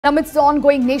Amidst the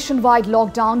ongoing nationwide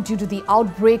lockdown due to the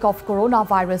outbreak of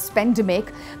coronavirus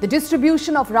pandemic, the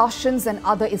distribution of rations and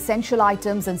other essential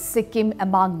items in Sikkim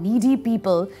among needy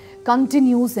people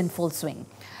continues in full swing.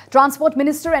 Transport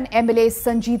Minister and MLA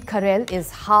Sanjit Kharel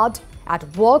is hard at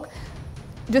work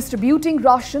distributing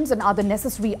rations and other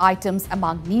necessary items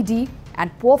among needy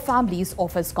and poor families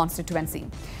of his constituency.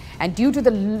 And due to the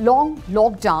long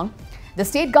lockdown, the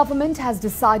state government has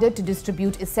decided to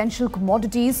distribute essential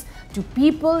commodities to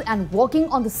people, and working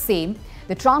on the same,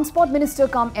 the Transport Minister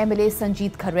cum MLA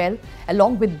Sanjit Kharel,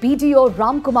 along with BDO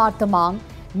Ram Kumar Tamang,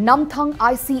 Namthang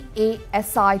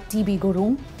ICASI TB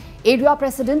Gurung, Area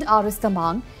President RS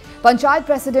Tamang, Panchayat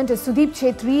President Sudip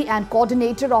Chettri and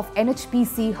Coordinator of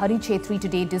NHPC Chettri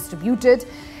today distributed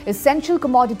essential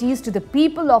commodities to the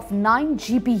people of 9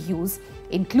 GPUs,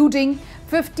 including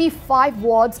 55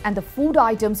 wards, and the food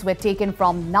items were taken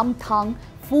from Namthang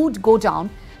Food Godown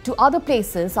to other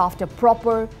places after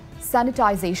proper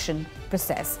sanitization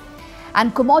process.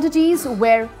 And commodities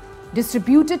were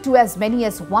distributed to as many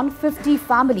as 150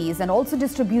 families and also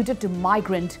distributed to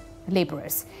migrant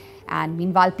laborers. And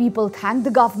meanwhile, people thanked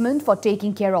the government for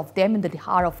taking care of them in the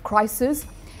hour of crisis.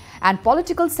 And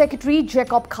Political Secretary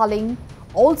Jacob Culling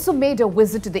also made a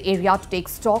visit to the area to take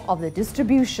stock of the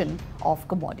distribution of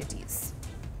commodities.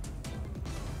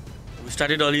 We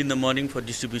started early in the morning for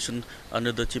distribution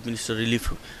under the Chief Minister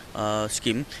Relief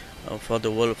Scheme for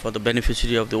the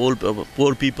beneficiary of the old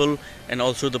poor people, and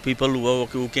also the people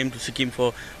who came to Sikkim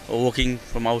for working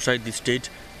from outside the state,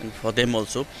 and for them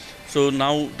also. So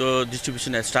now the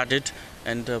distribution has started,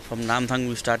 and from Namthang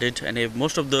we started, and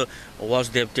most of the wards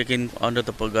they have taken under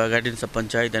the guidance of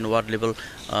Panchayat and ward level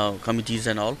committees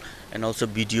and all, and also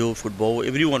BDO, football,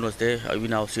 everyone was there,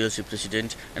 even our CSC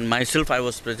president and myself, I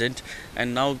was present.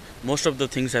 And now most of the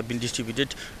things have been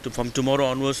distributed from tomorrow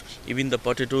onwards. Even the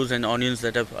potatoes and onions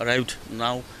that have arrived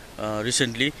now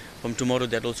recently, from tomorrow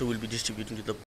that also will be distributed to the